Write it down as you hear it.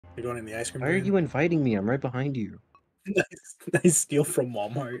You're going in the ice cream. Why are you inviting me? I'm right behind you. Nice steal from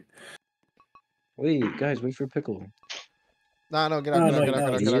Walmart. Wait, guys, wait for Pickle. No, get out. Get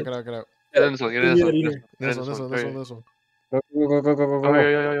Out. Get in this one. Get in this one. This one. Go.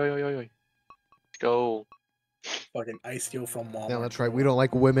 Go. Fucking ice steal from Walmart. Yeah, that's right. We don't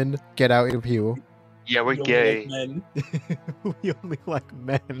like women. Get out of here. Yeah, we're You gay. like men. We only like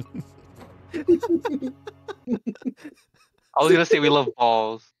men. I was gonna say we love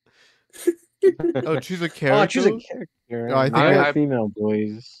balls. Oh, she's a character. Oh, she's a character. Oh, I think I'm I- a female,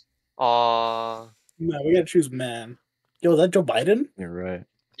 boys. Aw. No, we gotta choose man. Yo, is that Joe Biden? You're right.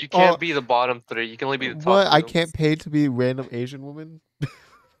 You can't Oh. be the bottom three. You can only be the top What? I two. can't pay to be a random Asian woman.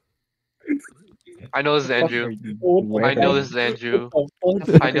 I know this is Andrew. I know this is Andrew.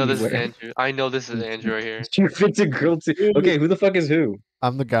 I know this is Andrew. I know this is Andrew right here. You fit a girl too. Okay, who the fuck is who?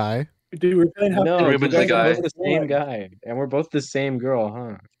 I'm the guy. Dude, we're playing No, you Ruben's guys the are guy. both the same guy, and we're both the same girl,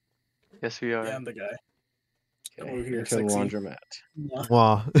 huh? Yes, we are. Yeah, I'm the guy. Okay, Over here, into the sexy. laundromat. Mwah,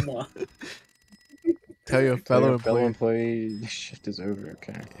 Wow. mwah. Tell your Fellow fellow employee. employee, shift is over.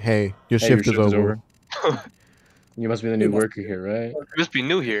 Okay. Hey, your Hey, shift is over. You must be the new worker here, right? You must be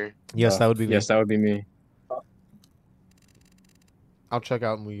new here. Yes, that would be me. Yes, that would be me. I'll check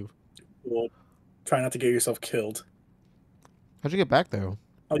out and leave. Well, try not to get yourself killed. How'd you get back there?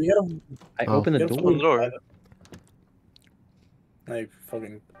 Oh, you gotta. I Oh. opened the you gotta door. Open the door. Like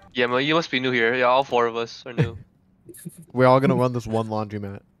fucking. Yeah, man, you must be new here. Yeah, all four of us are new. We're all gonna run this one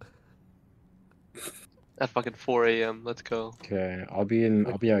laundromat. At fucking 4 a.m. Let's go. Okay, I'll be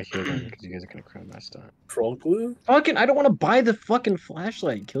out here then, because you guys are gonna crowd my stuff. Troll glue? Fucking, I don't want to buy the fucking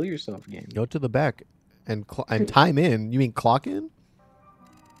flashlight. Kill yourself, game. Go to the back and time in. You mean clock in?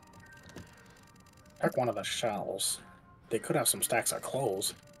 Check one of the shelves. They could have some stacks of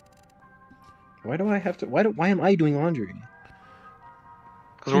clothes. Why do I have to? Why am I doing laundry?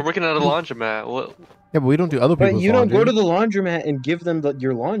 Because we're working at a laundromat. What? Yeah, but we don't do other But people's you don't laundry. go to the laundromat and give them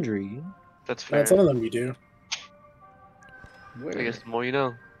your laundry. That's fair. Man, some of them you do. Where? I guess the more you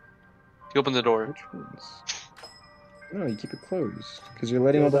know. You open the door. Which ones? No, you keep it closed because you're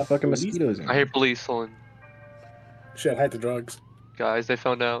letting all the fucking mosquitoes in. I hear police. Hold on. Shit, hide the drugs. Guys, they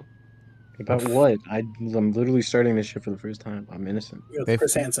found out. About what? I'm literally starting this shit for the first time. I'm innocent. Yo, They-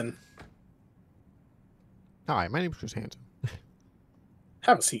 Chris Hansen. Hi, my name's Chris Hansen.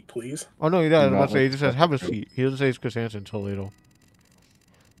 Have a seat, please. Oh no, he doesn't. Not He like just says that. have a seat. He doesn't say it's Chris Hansen until later.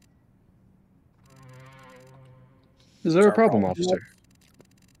 Is there a Sorry, problem, problem. officer?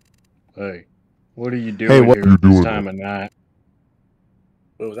 Hey, what are you doing Hey, what here are you at this doing? time of night?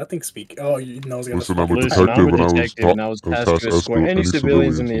 What was that thing speak? Oh, you know, I was gonna. Listen, I'm a Listen, detective, I'm a and detective, and I was tasked to escort any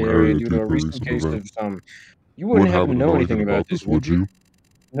civilians in the area due to a recent recent case event. of some. You wouldn't happen to know anything about this, would you? you?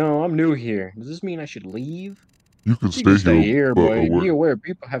 No, I'm new here. Does this mean I should leave? You can You stay can stay here, here, but but be aware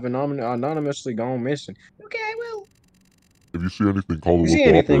people have anonymously gone missing. Okay, I will. if you see anything, call the If you see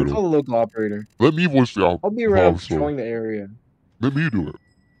local anything, operator. call the local operator. Let me voice the I'll be around officer. patrolling the area. Let me do it.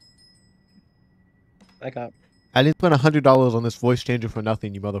 Like, I didn't spend $100 on this voice changer for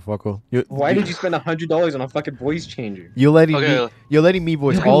nothing, you motherfucker. why did you spend $100 on a fucking voice changer? You're letting Okay. me. You're letting me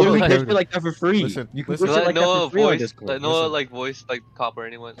voice You can all literally the get shit characters. like that for free. Listen, You can listen. get shit Let like that Noah for free on voice. Discord. Let Noah Listen. like voice like cop or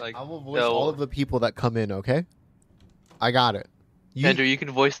anyone like. I will voice No. all of the people that come in. Okay. I got it. Andrew, you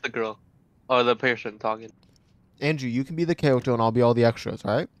can voice the girl, or the person talking. Andrew, you can be the character and I'll be all the extras.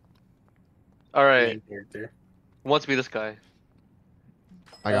 All right. All right. Main character. Who wants to be this guy?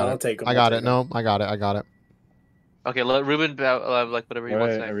 I got I'll it. take him. I got it. No, I got it. I got it. Okay, let Ruben have like whatever he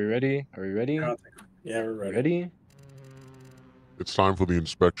wants to Alright, say. are we ready? Are we ready? Yeah, we're You ready. ready? It's time for the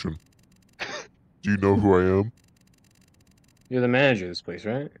inspection. Do you know who I am? You're the manager of this place,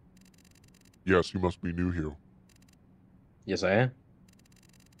 right? Yes, you must be new here. Yes, I am.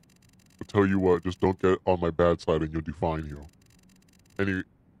 I'll tell you what, just don't get on my bad side and you'll do fine here.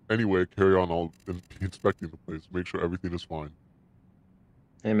 Anyway, carry on. I'll be inspecting the place. Make sure everything is fine.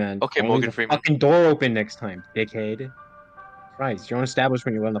 Hey, man. Okay, don't Morgan leave the Freeman. fucking door open next time, dickhead. Christ, your own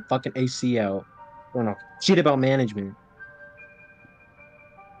establishment, you're letting the fucking AC out. You don't know shit about management.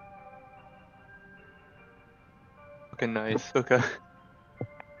 Okay, nice. Okay.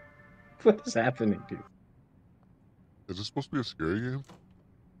 What is happening, dude? Is this supposed to be a scary game?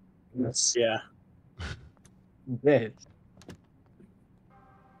 Yes. Yeah. Yes.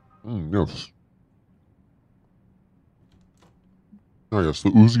 Yes. Oh yes, the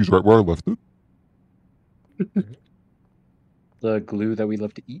Uzi's right where I left it. The glue that we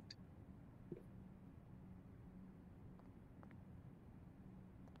love to eat.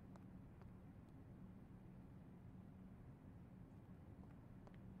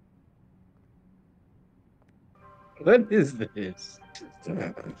 What is this?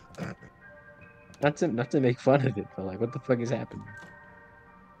 Not to make fun of it, but like, what the fuck is happening?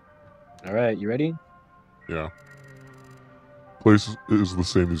 All right, you ready? Yeah. Place is the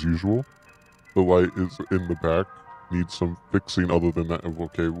same as usual. The light is in the back. Needs some fixing other than that.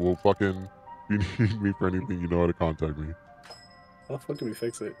 Okay, well, fucking, if you need me for anything, you know how to contact me. How the fuck do we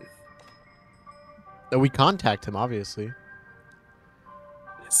fix it? We contact him, obviously.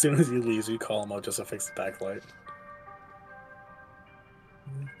 As soon as he leaves, we call him out just to fix the backlight.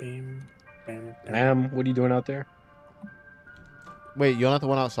 Ma'am, what are you doing out there? Wait, you're not the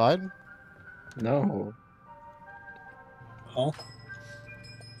one outside? No. Huh?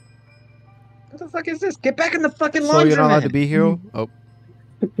 What the fuck is this? Get back in the fucking laundromat! So you're not allowed to be here? Oh.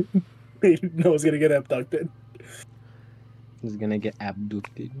 Noah's gonna get abducted. He's gonna get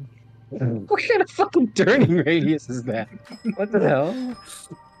abducted. What kind of fucking turning radius is that? What the hell?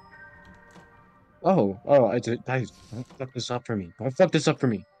 Oh, guys, don't fuck this up for me. Don't fuck this up for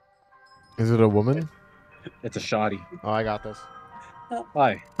me. Is it a woman? It's a shoddy. Oh, I got this.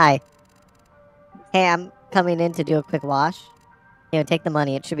 Hi. Hi. Hey, I'm coming in to do a quick wash. Take the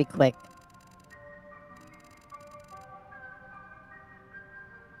money. It should be quick.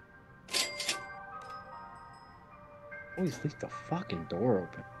 Always leave the fucking door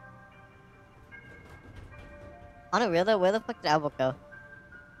open. On a real though, where the fuck did Albert go?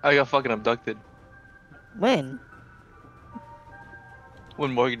 I got fucking abducted When?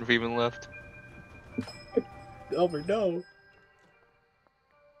 when Morgan Freeman left. Albert, no.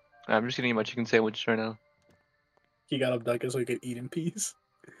 I'm just gonna eat my chicken sandwich right now. He got abducted so he could eat in peace.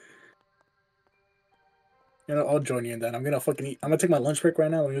 You know, I'll join you in that. I'm gonna fucking eat. I'm gonna take my lunch break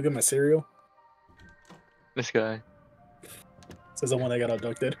right now. Let me go get my cereal. This guy. Says the one that got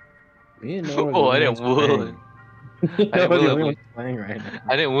abducted. Me and Noah are the Oh, I only didn't ones playing. willingly. Noah are the only willingly. ones playing right now.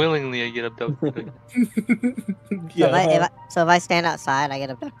 I didn't willingly get abducted. Yeah. So if I stand outside, I get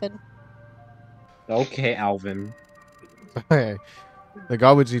abducted? Okay, Alvin. Okay. The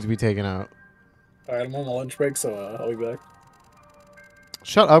garbage needs to be taken out. Alright, I'm on my lunch break, so I'll be back.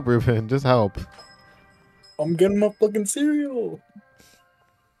 Shut up, Ruben. Just help. I'm getting my fucking cereal.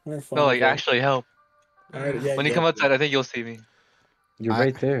 No, like actually help. Alright, yeah. When you come outside, I think you'll see me. You're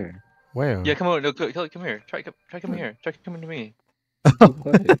right there. Where? Yeah, come on. No, come here. Try come here. Try coming to me.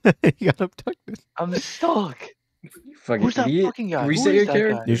 You got abducted. I'm stuck. You fucking Who's that idiot. fucking guy? Reset Who your is that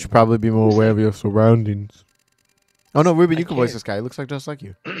character. You should probably be more aware of your surroundings. Oh no, Ruben, I you can voice can't. this guy. He looks like just like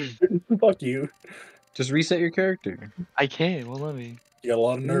you. Fuck you. Just reset your character. I can't. Well, let me. You got a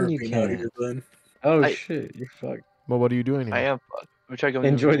lot of nerve You being out can't. here, then. Oh I- shit, you're fucked. Well, what are you doing here? I am fucked. We try going.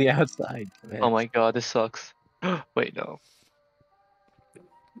 Enjoy the outside. Man. Oh my god, this sucks. Wait, no.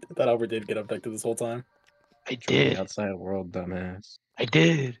 I thought Albert did get abducted this whole time. I Enjoy the did. outside world, dumbass. I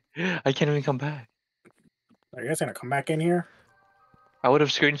did. I can't even come back. Are you guys gonna come back in here? I would have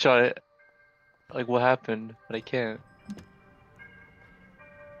screenshot it, like what happened, but I can't.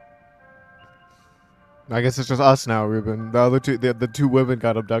 I guess it's just us now, Ruben. The other two, the two women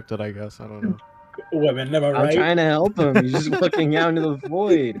got abducted. I guess I don't know. Women, am I I'm right? trying to help him. He's just looking out into the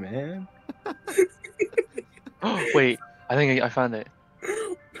void, man. Wait, I think I found it.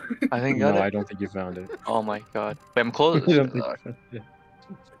 I think I No, got I it. don't think you found it. Oh my god. Wait, I'm close. You don't think you found it.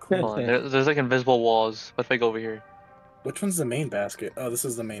 Hold on. There's like invisible walls. What if I go over here? Which one's the main basket? Oh, this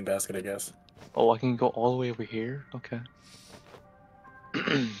is the main basket, I guess. Oh, I can go all the way over here? Okay.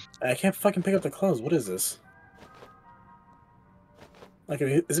 I can't fucking pick up the clothes. What is this? Like,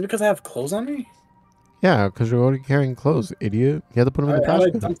 is it because I have clothes on me? Yeah, because you're already carrying clothes, idiot. You have to put them in the How do I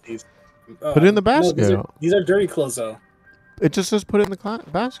basket. dump these? Put it in the no, basket. these are dirty clothes, though. It just says put it in the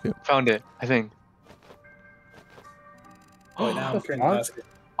basket. Found it, I think. Wait, now I'm the carrying the fuck? basket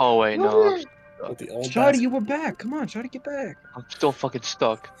Oh wait, no. with the old Shawty, basket. you were back. Come on, Shawty, get back. I'm still fucking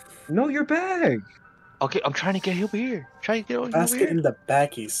stuck. No, you're back. Okay, I'm trying to get over here. Try to get over Basket here. in the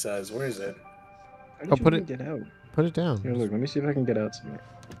back, he says. Where is it? How did Oh, you put even it- get out? Put it down. Here, look. Let me see if I can get out somewhere.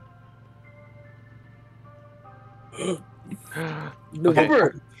 No, Okay.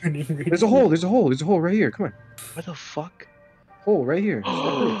 Over. There's a hole. There's a hole. There's a hole right here. Come on. Where the fuck? Hole right here. Step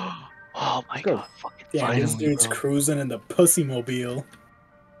through. Oh my Let's go. god, fucking Yeah, this finally, dude's bro. cruising in the pussy mobile.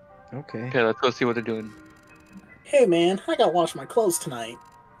 Okay. Okay, let's go see what they're doing. Hey man, I gotta wash my clothes tonight.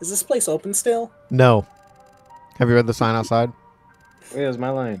 Is this place open still? No. Have you read the sign outside? Wait, that's my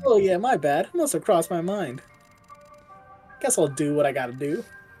line. Oh yeah, my bad. Must have crossed my mind. Guess I'll do what I gotta do.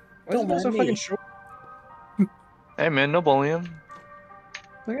 Why is Don't it so mind fucking me. short? Hey man, no bullying.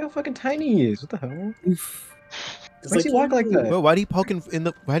 Look how fucking tiny he is. What the hell? Just Why does he walk like that? Bro, why'd he poke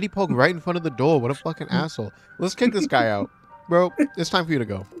why'd he poke right in front of the door? What a fucking asshole. Let's kick this guy out. Bro, it's time for you to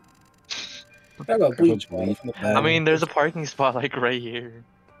go. I have a bleach bleach. bottle from the I bag. mean, there's a parking spot like right here.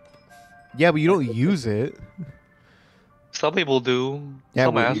 Yeah, but you don't use it. Some people do. Yeah,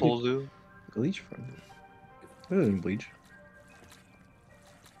 Some well, you- assholes do. Bleach from it. It doesn't bleach.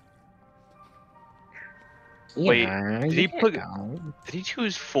 Wait, Yeah, did you he can't put- go. Did he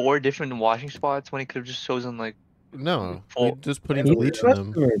choose 4 different washing spots when he could have just chosen like No, we Full- just putting He's bleach the in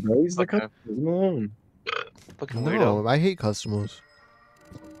them. customer, bro. He's the Okay. customer. Leave him alone. fucking No, weirdo? I hate customers.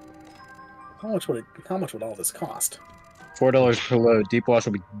 How much would all this cost? $4 per load. Deep wash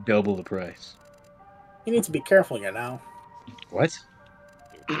will be double the price. You need to be careful here now. What?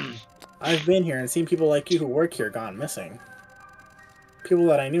 I've been here and seen people like you who work here gone missing. People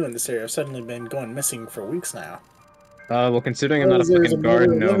that I knew in this area have suddenly been going missing for weeks now. Well, considering I'm not a There's fucking a guard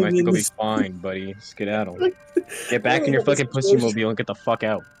murder gnome, I think I'll be women's- fine, buddy. Skedaddle. Get back Well, in your look at fucking this pussy situation. mobile and get the fuck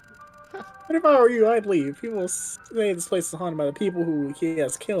out. But if I were you, I'd leave. People say this place is haunted by the people who he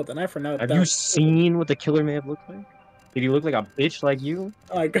has killed, and I for now Have doubt- you seen what the killer may have looked like? Did he look like a bitch like you?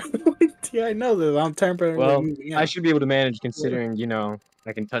 I got yeah, I know that I'm temporarily Well, moving I out. should be able to manage considering, you know,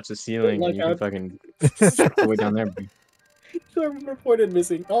 I can touch the ceiling Like and you can I- fucking all the way down there. buddy. So I'm reported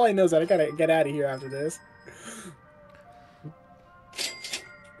missing. All I know is that I gotta get out of here after this.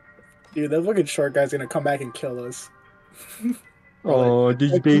 Dude, that fucking short guy's gonna come back and kill us. Oh,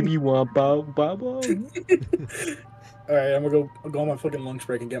 this baby want bow bow bow. Alright, I'm gonna go on my fucking lunch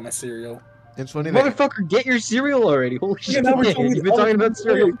break and get my cereal. It's funny that Motherfucker, get your cereal already. Holy Yeah, shit. now we're talking You've been all talking the about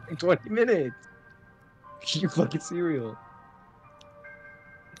cereal way. for 20 minutes. Get your fucking cereal.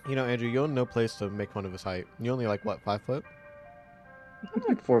 you know, Andrew, you're in no place to make fun of his height. You only like what, 5 foot? I'm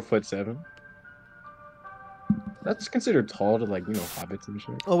like 4'7". That's considered tall to like, you know, hobbits and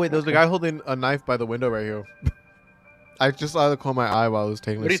shit. Oh wait, there's a guy holding a knife by the window right here. I just saw the corner of my eye while I was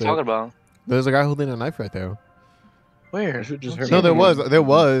taking What are a you sip. talking about? There's a guy holding a knife right there. Where? I should just Don't hurt see No, my there it.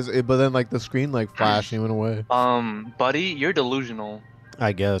 was, but then like the screen like flashed and he went away. Buddy, you're delusional.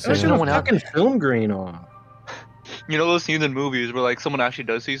 I guess. I should Yeah. have fucking film grain off. You know those scenes in movies where like someone actually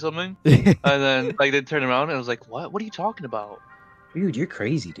does see something, and then like they turn around and it was like, what? What are you talking about? Dude, you're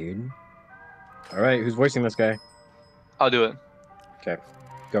crazy, dude. Alright, who's voicing this guy? I'll do it. Okay,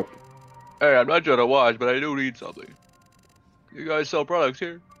 go. Hey, I'm not trying to watch, but I do need something. You guys sell products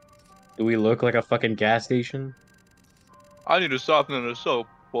here? Do we look like a fucking gas station? I need a softener and a soap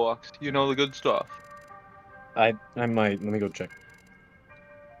box. You know the good stuff. I might. Let me go check.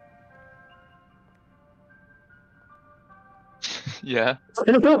 Yeah.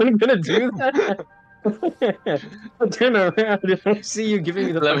 I don't know I'm gonna do that. I turn around and I see you giving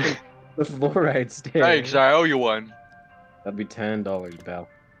me the Let me- fucking the fluoride stare. Thanks, I owe you one. That'd be $10, pal.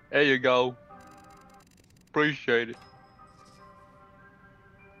 There you go. Appreciate it.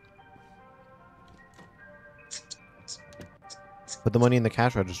 Put the money in the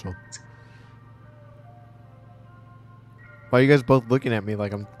cash register. Why are you guys both looking at me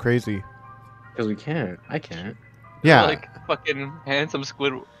like I'm crazy? Because we can't. I can't. Yeah, Like fucking handsome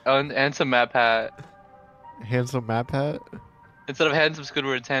handsome Matt Pat. handsome map hat. Instead of handsome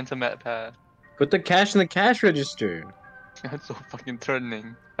Squidward, it's handsome Matt Pat. Put the cash in the cash register. That's so fucking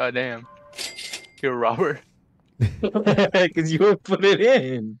threatening. God damn. You're a robber. Because you won't put it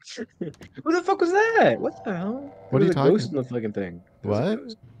in. Who the fuck was that? What the hell? What There are you was a talking- ghost in the fucking thing. There was a What?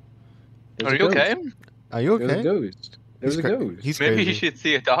 ghost. There Are was you a okay? ghost. Are you There was a okay? ghost. There was a ghost. He's Maybe crazy. you should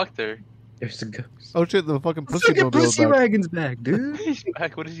see a doctor. There's a ghost. Oh shit! The fucking The pussy fucking mobile's pussy back. wagon's back, dude. He's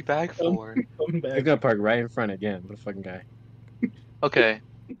back. What is he back for? Come He's back. gonna park right in front again. What a fucking guy. Okay.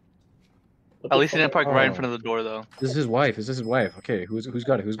 What At the least he didn't fuck? park right in Oh. front of the door, though. This is his wife. This is his wife. Okay, who's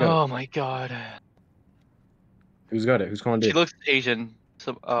got it? Who's got Oh it? my god. Who's got it? Who's calling She it? looks Asian.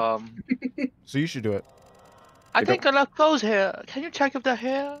 So, So you should do it. I Pick think I left clothes here. Can you check if they're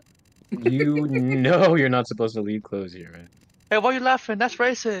here? You know you're not supposed to leave clothes here, right? Hey, why are you laughing? That's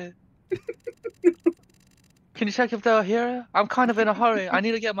racist. Can you check if they're here? I'm kind of in a hurry. I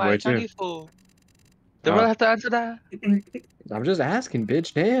need to get my Where to? Chinese food. Do I really have to answer that? I'm just asking,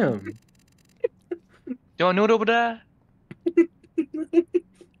 bitch. Damn. You want noodle over there?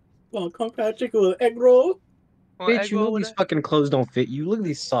 Well, Kung Pao chicken with egg roll. Want Bitch, egg you roll know over these there? fucking clothes don't fit you. Look at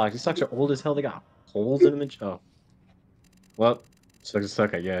these socks. These socks are old as hell. They got holes in them and oh. Well, sucks to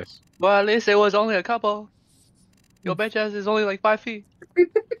suck, I guess. Well, at least it was only a couple. Your bitch ass is only like 5 feet.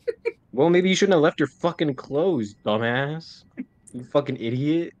 Well, maybe you shouldn't have left your fucking clothes, dumbass. You fucking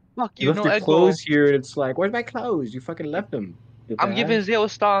idiot. Fuck You you, left no your egg roll. clothes here and it's like, where's my clothes? You fucking left them. I'm giving 0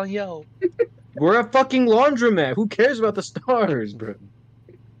 star and yo. We're a fucking laundromat. Who cares about the stars, bro?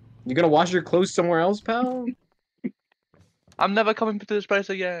 You gonna wash your clothes somewhere else, pal? I'm never coming to this place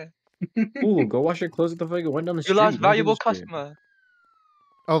again. Ooh, go wash your clothes at the fucking one down the You street. lost Don't do valuable this shit. customer.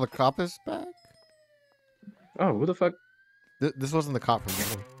 Oh, the cop is back. Oh, who the fuck? This wasn't the cop from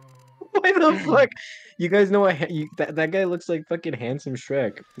before. Why the fuck? You guys know that guy looks like fucking handsome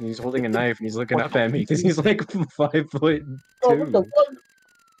Shrek. And he's holding a knife and he's looking up at me because he's like 5'2". Oh, what the fuck?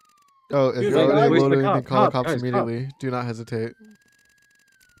 Oh, if Dude, you're like, already where's the loading, cop? then call the Cop, cops guys, cop. immediately. Do not hesitate.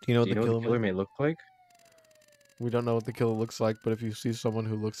 Do you know what Do you know what the killer may look like? We don't know what the killer looks like, but if you see someone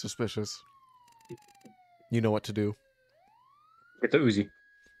who looks suspicious, you know what to do. Get the Uzi.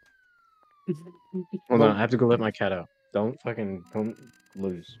 Hold on, I have to go let my cat out. Don't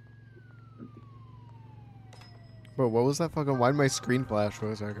lose. Bro, what was that fucking? Why did my screen flash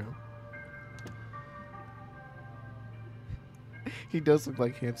for a second? He does look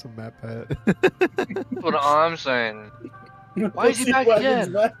like handsome Matt Pat. That's what I'm saying. Why is he back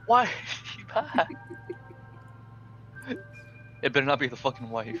again? Why is he back? It better not be the fucking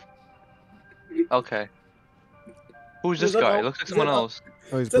wife. Okay. Who's this guy? It looks like someone else.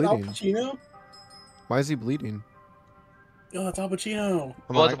 Oh, he's Is that Al bleeding. Pacino? Why is he bleeding? Oh, it's Al Pacino. Come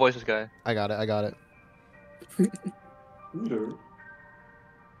We'll on, have to voice this guy. I got it. I got it.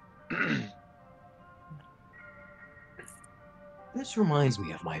 This reminds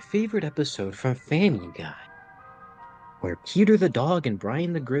me of my favorite episode from Family Guy, where Peter the dog and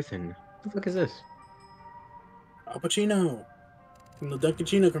Brian the Griffin. What the fuck is this? Al Pacino. From the Dunkin'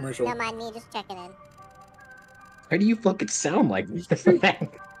 Chino commercial. Don't mind me, just checking in. Why do you fucking sound like this? Just kind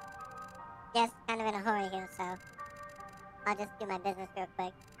of in a hurry here, so I'll just do my business real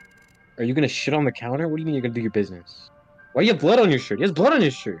quick. Are you gonna shit on the counter? What do you mean you're gonna do your business? Why do you have blood on your shirt? He has blood on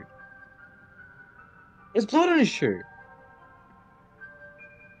his shirt. He has blood on his shirt.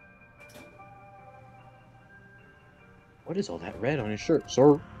 What is all that red on his shirt,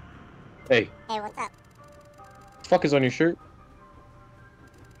 sir? Hey, Hey, what's up? what the fuck is on your shirt?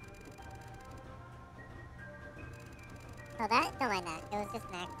 Oh, don't mind that. It was just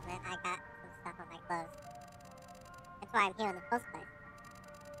an accident. I got some stuff on my clothes. That's why I'm here in the first place.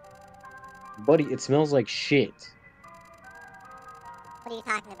 Buddy, it smells like shit. What are you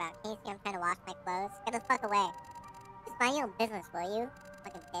talking about? Can you see I'm trying to wash my clothes? Get the fuck away. Just mind your own business, will you?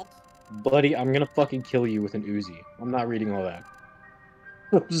 Fucking bitch. Buddy, I'm gonna fucking kill you with an Uzi. I'm not reading all that.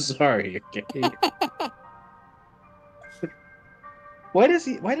 I'm sorry, okay? Why does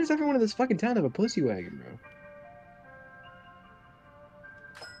everyone in this fucking town have a pussy wagon, bro?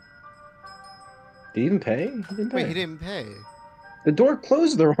 Did he even pay? He didn't pay. Wait, he didn't pay. The door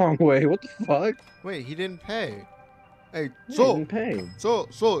closed the wrong way. What the fuck? Wait, he didn't pay. Hey, Yeah, so he didn't pay. So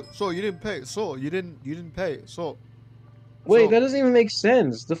you didn't pay. So you didn't pay. So Wait, so- that doesn't even make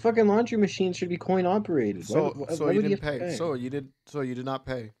sense. The fucking laundry machine should be coin operated. So why you would he didn't have to pay. So you did not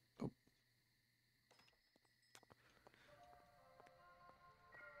pay. Oh.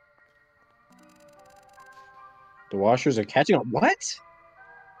 The washers are catching on. What?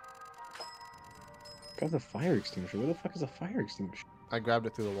 Got the fire extinguisher. Where the fuck is the fire extinguisher? I grabbed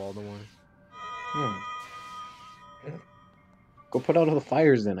it through the wall. Don't worry. Go put out all the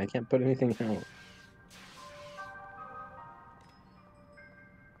fires then. I can't put anything out.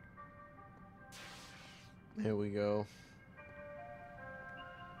 Here we go.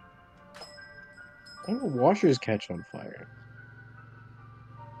 Why do the washers catch on fire?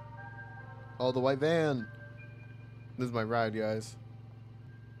 Oh, the white van. This is my ride, guys.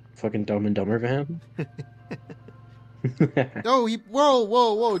 Fucking Dumb and Dumber van? No,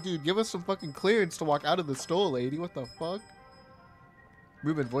 whoa, dude. Give us some fucking clearance to walk out of the store, lady. What the fuck?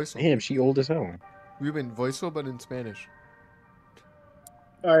 Ruben, voice over. Damn, she old as hell. Ruben, voice over, but in Spanish.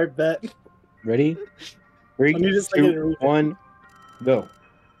 Alright, bet. Ready? 3, Let me just 2, 1, go.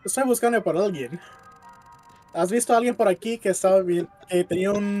 Estoy buscando por alguien. ¿Has visto a alguien por aquí que estaba bien, que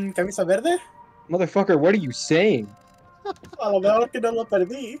tenía un camisa verde? Motherfucker, what are you saying? A lo mejor que no lo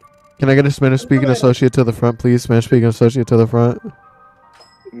perdí. Can I get a Spanish speaking associate to the front, please? Spanish speaking associate to the front.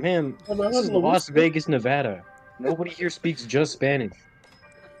 Man, this is Las Vegas, Nevada. Nobody here speaks just Spanish.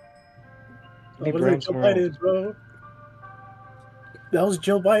 That was Joe Biden, bro. That was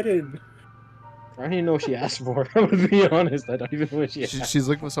Joe Biden. I don't even know what she asked for. I'm gonna be honest. I don't even know what she asked. She's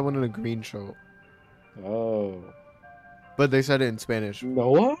looking for someone in a green shirt. Oh. But they said it in Spanish.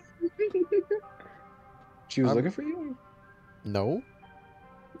 Noah? She was looking for you? No.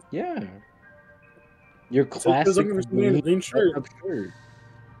 Yeah. Your classic looking for green shirt. shirt.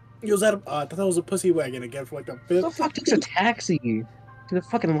 He was at I thought it was a pussy wagon again for like the Who fifth. the fuck takes a taxi to the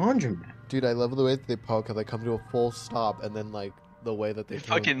fucking laundromat? Dude, I love the way that they poke, how they come to a full stop, and then, like, the way that they turn.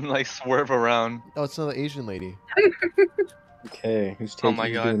 Fucking like swerve around. Oh, it's another Asian lady. Okay, who's Oh taking my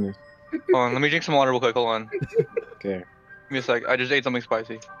who's God. doing this? Hold on, let me drink some water real quick. Hold on. Give Okay, me a sec. I just ate something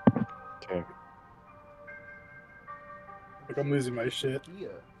spicy. okay. Like I'm losing my shit.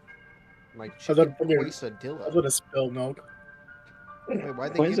 Like I thought chicken quesadilla. I was gonna spill milk. Wait,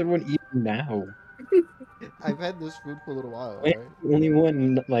 why is everyone eating now? I've had this food for a little while, Wait, right? the only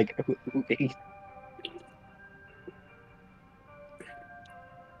one like who ate.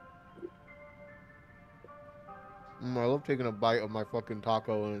 I love taking a bite of my fucking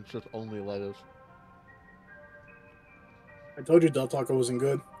taco and it's just only lettuce. I told you Del Taco wasn't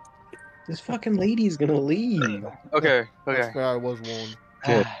good. This fucking lady's gonna leave. Okay, That's okay. fair, I was warned.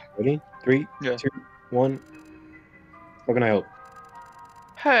 Okay, ready? 3, Yeah. 2, 1. What can I help?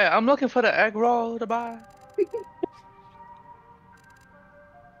 Hey, I'm looking for the egg roll to buy.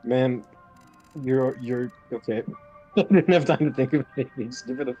 Ma'am, you're okay. I didn't have time to think of anything. Just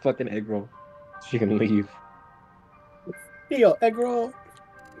give her the fucking egg roll. She can leave. Here you go, egg roll.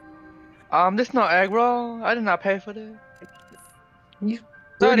 This no egg roll. I did not pay for this. $30.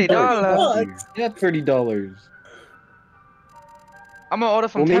 $30. Yeah, $30. I'm gonna order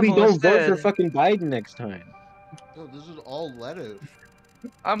from Well, maybe Temple don't instead. vote for fucking Biden next time. No, this is all lettuce.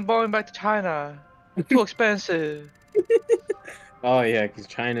 I'm going back to China. Too expensive. Oh yeah, because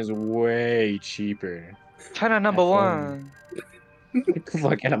China's way cheaper. China number one. Get the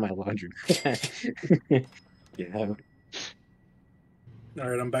fuck out of my laundry. Yeah.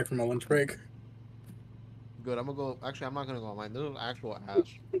 Alright, I'm back from my lunch break. Good, I'm gonna go. Actually, I'm not gonna go on mine. This is actual ass.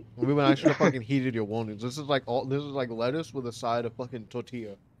 Maybe when I should have fucking heated your warnings. This is like lettuce with a side of fucking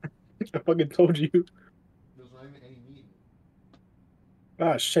tortilla. I fucking told you. There's not even any meat.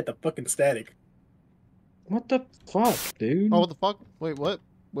 Ah, shit, the fucking static. What the fuck, dude? Oh, what the fuck? Wait, what?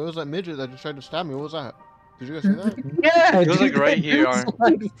 Where was that midget that just tried to stab me? What was that? Did you guys see that? Yeah, It was dude, like right that here, dude's Arn.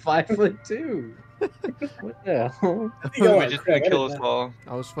 like 5'2". What the hell? I think y'all We are just crack. gonna kill us all.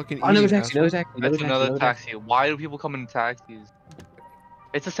 I was fucking eating. Another taxi, asshole. another taxi, another That's taxi, another another taxi. Why do people come in taxis?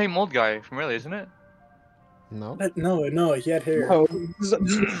 It's the same old guy from earlier, isn't it? No. No, he had hair. No, this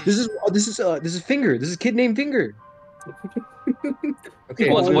is Finger. This is kid named Finger. Okay,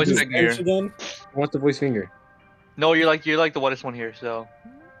 Who wants to voice This Finger? Spanish again? Who wants to voice Finger? No, you're like the whitest one here. So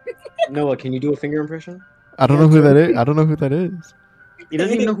Noah, can you do a Finger impression? I don't know who that is. I don't know who that is. He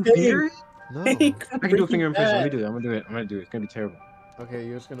doesn't even know who Finger is? No. I can do a Finger impression. Let me do it. I'm gonna do it. It's gonna be terrible. Okay,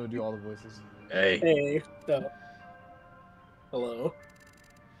 you're just gonna do all the voices. Hey, Hey, hello.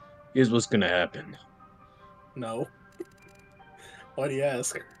 here's what's gonna happen. No. Why do you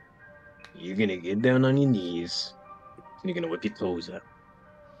ask? You're gonna get down on your knees. And you're gonna whip your toes up.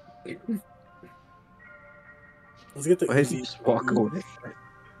 Let's get the Why is he easy. just walk away?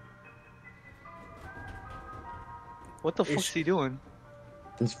 what the fuck's he doing?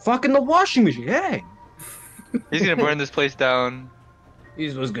 It's fucking the washing machine. Hey! He's gonna burn this place down.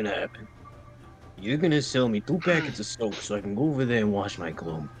 Here's what's gonna happen. You're gonna sell me 2 packets of soap so I can go over there and wash my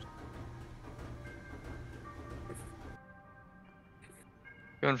clothes.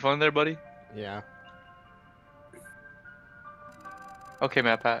 You having fun there, buddy? Yeah. Okay,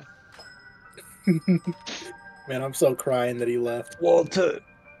 Matt Pat. Man, I'm so crying that he left. Walter,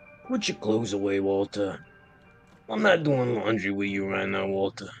 put your clothes away, Walter. I'm not doing laundry with you right now,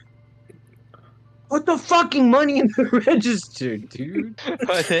 Walter. Put the fucking money in the register, dude.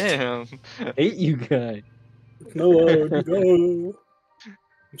 Oh, damn. I hate you guys. No, go.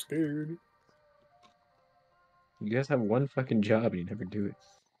 I'm scared. You guys have one fucking job and you never do it.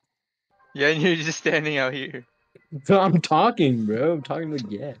 Yeah, and you're just standing out here. So I'm talking, bro. I'm talking to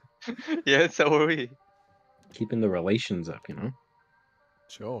Get. Yeah, so are we. Keeping the relations up, you know?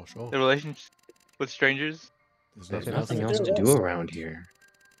 Sure. The relationship with strangers. There's nothing nothing else else to to do do also. around here.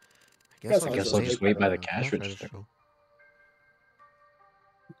 I I guess I'll just wait by the cash register.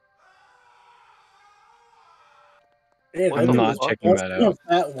 Man, What I'm the not fuck? checking that out.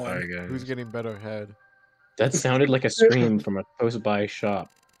 That one. Sorry, guys. Who's getting better head? That sounded like a scream from a close-by shop.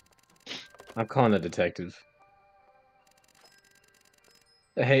 I'm calling a detective.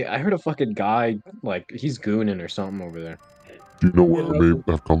 Hey, I heard a fucking guy, like, he's gooning or something over there. Do you know where it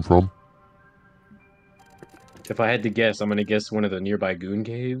may have come from? If I had to guess, I'm gonna guess one of the nearby goon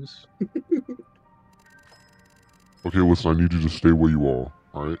caves. Okay, listen, I need you to stay where you are,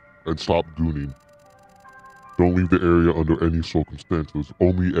 alright? And stop gooning. Don't leave the area under any circumstances.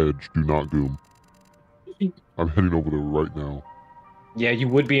 Only edge, do not goon. I'm heading over there right now. Yeah, you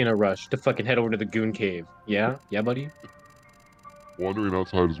would be in a rush to fucking head over to the goon cave. Yeah? Yeah, buddy? Wandering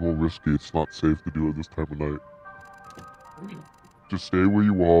outside is more risky. It's not safe to do it this time of night. Just stay where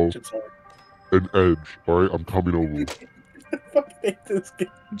you are and edge, alright? I'm coming over. I fucking hate this game.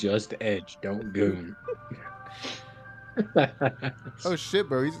 Just edge, don't goon. Oh shit,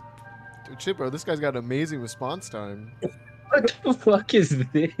 bro. This guy's got amazing response time. What the fuck is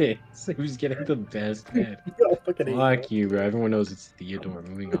this? Who's getting the best head? I fucking hate Fuck you, bro. Everyone knows it's Theodore.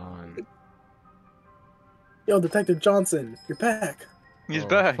 Moving on. Yo, Detective Johnson, you're back. He's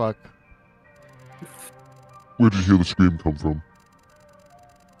back. Fuck. Where'd you hear the scream come from?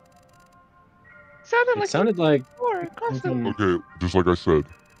 It sounded like. Okay, just like I said,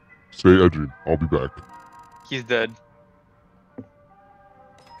 stay edging. I'll be back. He's dead.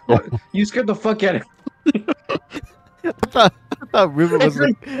 You scared the fuck out of me. I thought River was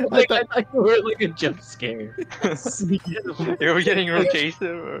like. I thought you were like a jump scare. You're getting real chased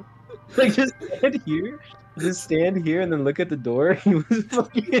or? Like just stand here, and then look at the door. He was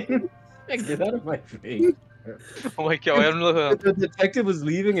fucking. Get out of my face. Oh my god, I don't know. The detective was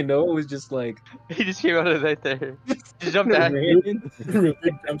leaving, and Noah was just like. He just came out of right there. He jumped at me.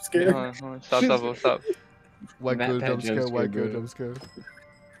 Big jump scare. Stop. White Matt girl Pat jump scare, jump white scare, girl bro. jump scare.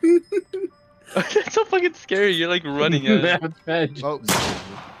 That's so fucking scary. You're like running at it. Oh,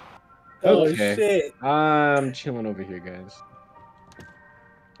 Oh Okay. shit. I'm chilling over here, guys.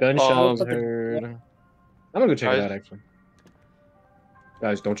 Gunshots Oh. heard. I'm gonna go check it Guys. out, actually.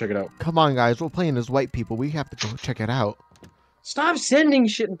 Guys, don't check it out. come on, guys. We're playing as white people. We have to go check it out. Stop sending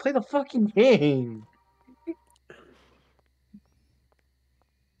shit and play the fucking game.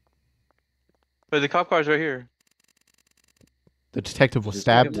 Wait, the cop car's right here. The detective was This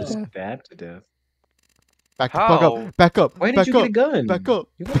stabbed guy to was death. stabbed to death. Back the fuck How? up. Back up. Why back didn't you up. get a gun? Back up.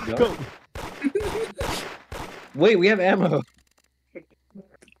 You got a Back gun. up. Wait, we have ammo.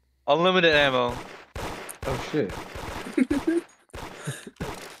 Unlimited ammo. Oh shit.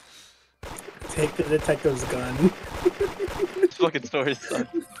 Take the detective's gun. This fucking story sucks.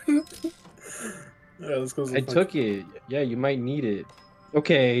 Yeah, let's go. I took it. Yeah, you might need it.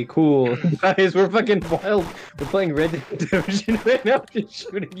 Okay, cool. Guys, we're fucking wild. We're playing Red Dead Redemption right now, just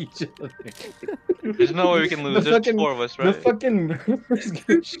shooting each other. There's no way we can lose. The There's fucking- 4 of us, The right? fucking murderer's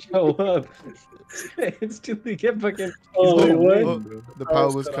gonna show up. It's too late. Get fucking. Oh, he's wait, gonna what? win, bro. The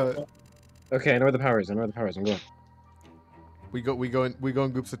power was cut. off. Okay, I know where the power is. I'm going. We go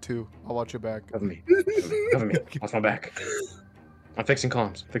in groups of 2. I'll watch your back. Cover me. Cover me. Watch my back. I'm fixing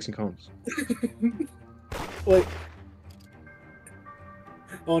comms. Wait.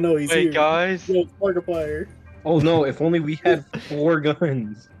 Oh no, he's Wait, here. guys. Yo, Markiplier. Oh no! If only we had 4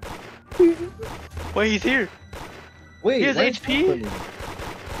 guns. Wait, he's here. Wait, He has why- HP?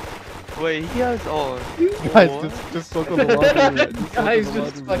 Wait, he has all. Guys, What? just circle the laundry. Guys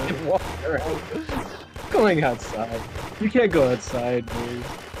just fucking walk around. Going outside. You can't go outside, boys.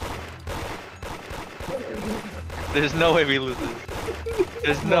 There's no way we lose this.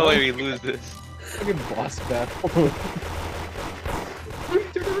 There's no way we lose this. Fucking boss battle.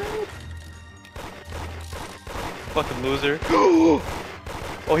 Fucking loser.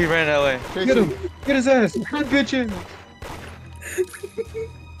 Oh, he ran that way. Get him! Get his ass! Bitches!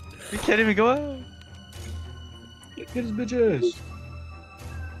 You can't even go out. Get his bitch ass!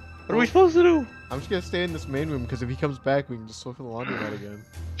 What are we supposed to do? I'm just gonna stay in this main room because if he comes back, we can just circle the laundry mat again.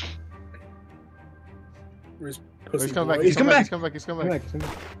 Where's Oh, Pussy he's coming back. Boy? He's coming back. back. He's coming back. He's coming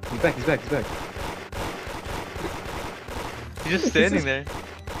Come back. back, he's back. He's just standing there.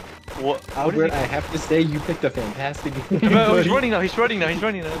 What? Albert, I have to say, you picked a fantastic game. Oh, he's buddy. running now. He's running now. He's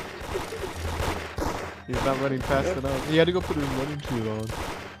not running fast enough. He had to go put his running shoes on.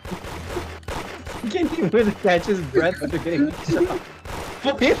 You can't even catch his breath after getting shot.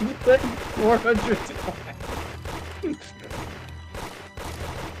 Fucking like 400 times.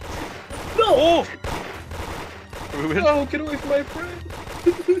 Oh! Ruben, No, get away from my friend.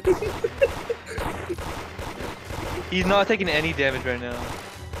 he's not taking any damage right now.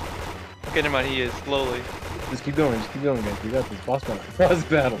 Okay, never mind. He is slowly. Just keep going, guys. We got this. Boss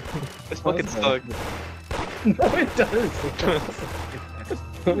battle. It's fucking stuck. No, it doesn't.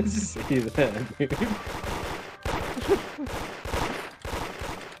 Don't say that, dude.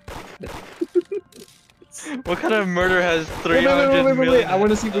 What kind of murder has 300 Wait. million? I want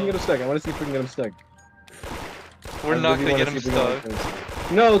to see if we can get him stuck. We're I not really gonna wanna get see him if we can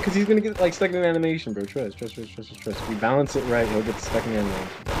stuck. No, because he's gonna get like stuck in an animation, bro. Trust. If we balance it right, he'll get stuck in the animation.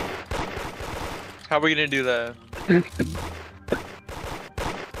 How are we gonna do that?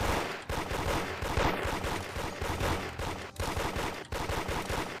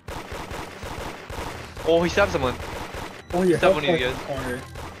 Oh, he stabbed someone. Oh, your Stop health one of you point corner.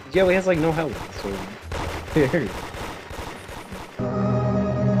 Yeah, well, he has like no health, so. Here.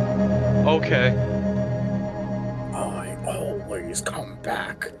 Okay. I always come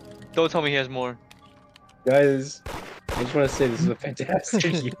back. Don't tell me he has more. Guys, I just want to say this is a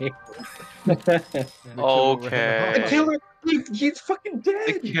fantastic game. Okay. The killer, he's fucking The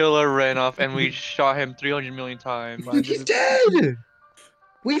dead. killer ran off and we shot him 300 million times. He's dead.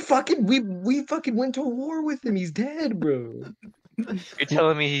 We fucking went to war with him. He's dead, bro. You're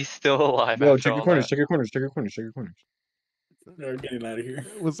telling me he's still alive Yo, after check your all corners, that? check your corners, check your corners, check your corners. They're getting out of here.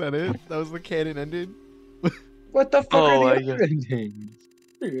 Was that it? That was the canon ending? What the fuck Oh are my the God. other endings?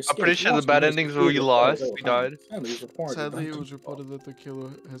 I'm pretty sure the bad endings were we lost, we died. Sadly, it was reported that the killer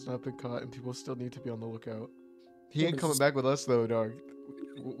has not been caught and people still need to be on the lookout. He ain't coming back with us though, dog.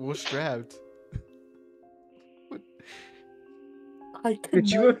 We're strapped. Could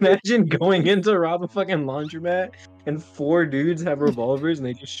you imagine going in to rob a fucking laundromat and 4 dudes have revolvers and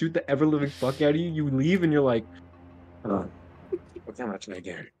they just shoot the ever living fuck out of you? You leave and you're like, oh, what time much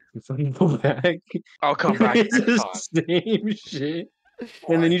again? You fucking go back. I'll come back It's next the time. same shit.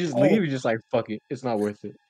 And then you just leave, you're just like, fuck it, it's not worth it.